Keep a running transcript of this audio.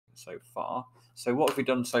so far. So what have we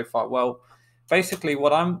done so far? Well, basically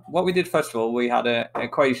what we did first of all, we had an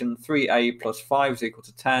equation 3a plus 5 is equal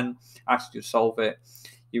to 10. Asked you to solve it.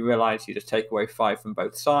 You realize you just take away 5 from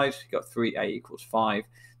both sides. You got 3a equals 5.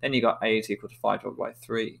 Then you got a is equal to 5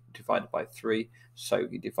 divided by 3. So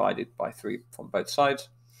you divided by 3 from both sides,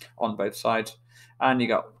 on both sides. And you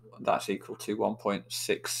got that's equal to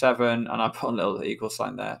 1.67. And I put a little equal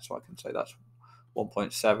sign there, so I can say that's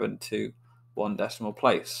 1.7 to 1 decimal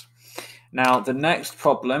place. Now, the next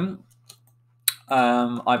problem,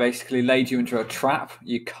 I basically laid you into a trap.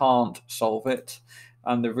 You can't solve it.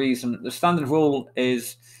 And the standard rule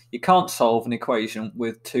is you can't solve an equation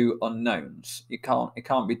with two unknowns. It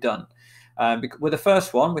can't be done. With the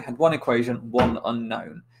first one, we had one equation, one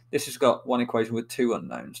unknown. This has got one equation with two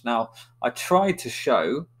unknowns. Now, I tried to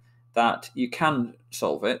show that you can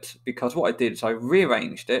solve it because what I did is I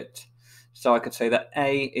rearranged it so I could say that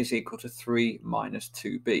a is equal to 3 minus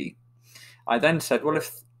 2b. I then said, well,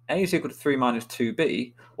 if a is equal to 3 minus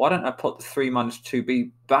 2b, why don't I put the 3 minus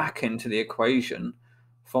 2b back into the equation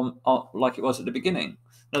from like it was at the beginning?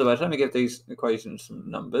 In other words, let me give these equations some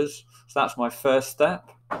numbers. So that's my first step.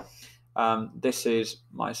 This is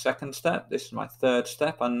my second step. This is my third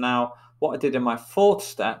step. And now what I did in my fourth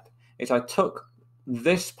step is I took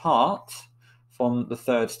this part from the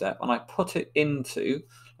third step and I put it into,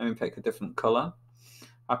 let me pick a different color.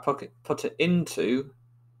 I put it into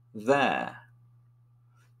there.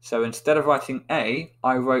 So instead of writing a,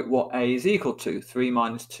 I wrote what a is equal to, 3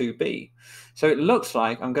 minus 2b. So it looks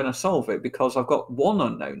like I'm going to solve it because I've got one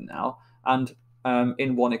unknown now and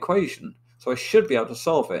in one equation. So I should be able to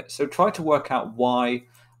solve it. So try to work out why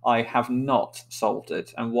I have not solved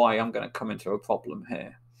it and why I'm going to come into a problem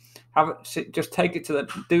here. Just take it to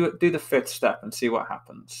do the fifth step and see what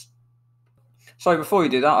happens. So before you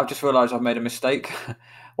do that, I've just realised I've made a mistake.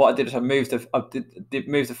 What I did is I moved the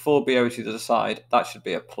 4b over to the side. That should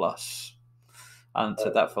be a plus. And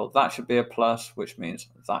to that field, that should be a plus, which means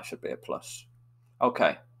that should be a plus.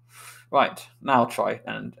 Okay, right. Now try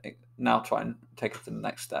and take it to the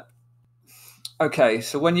next step. Okay,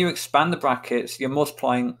 so when you expand the brackets, you're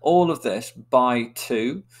multiplying all of this by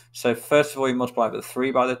 2. So first of all, you multiply the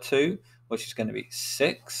 3 by the 2, which is going to be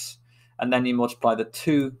 6. And then you multiply the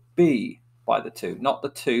 2b by the 2, not the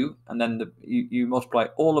 2. And then you multiply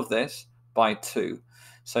all of this by 2.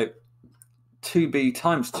 So 2b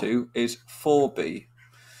times 2 is 4b.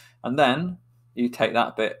 And then you take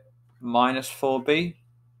that bit minus 4b,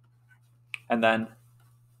 and then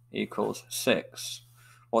equals 6.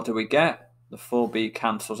 What do we get? The 4b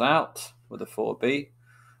cancels out with the 4b.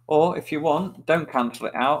 Or if you want, don't cancel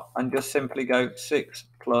it out and just simply go 6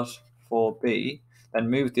 plus 4b. Then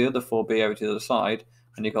move the other 4b over to the other side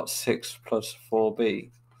and you've got 6 plus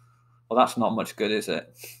 4b. Well, that's not much good, is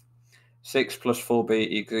it? 6 plus 4b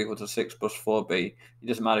equal to 6 plus 4b. It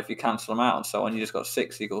doesn't matter if you cancel them out and so on. You just got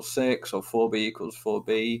 6 equals 6 or 4b equals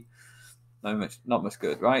 4b. Not much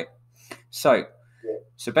good, right? So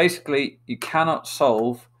basically, you cannot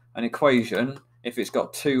solve an equation if it's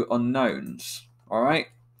got two unknowns. All right.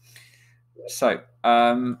 So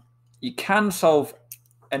you can solve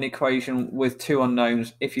an equation with two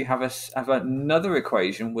unknowns if you have another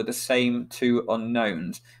equation with the same two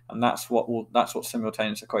unknowns, and that's what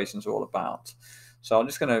simultaneous equations are all about. So I'm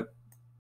just going to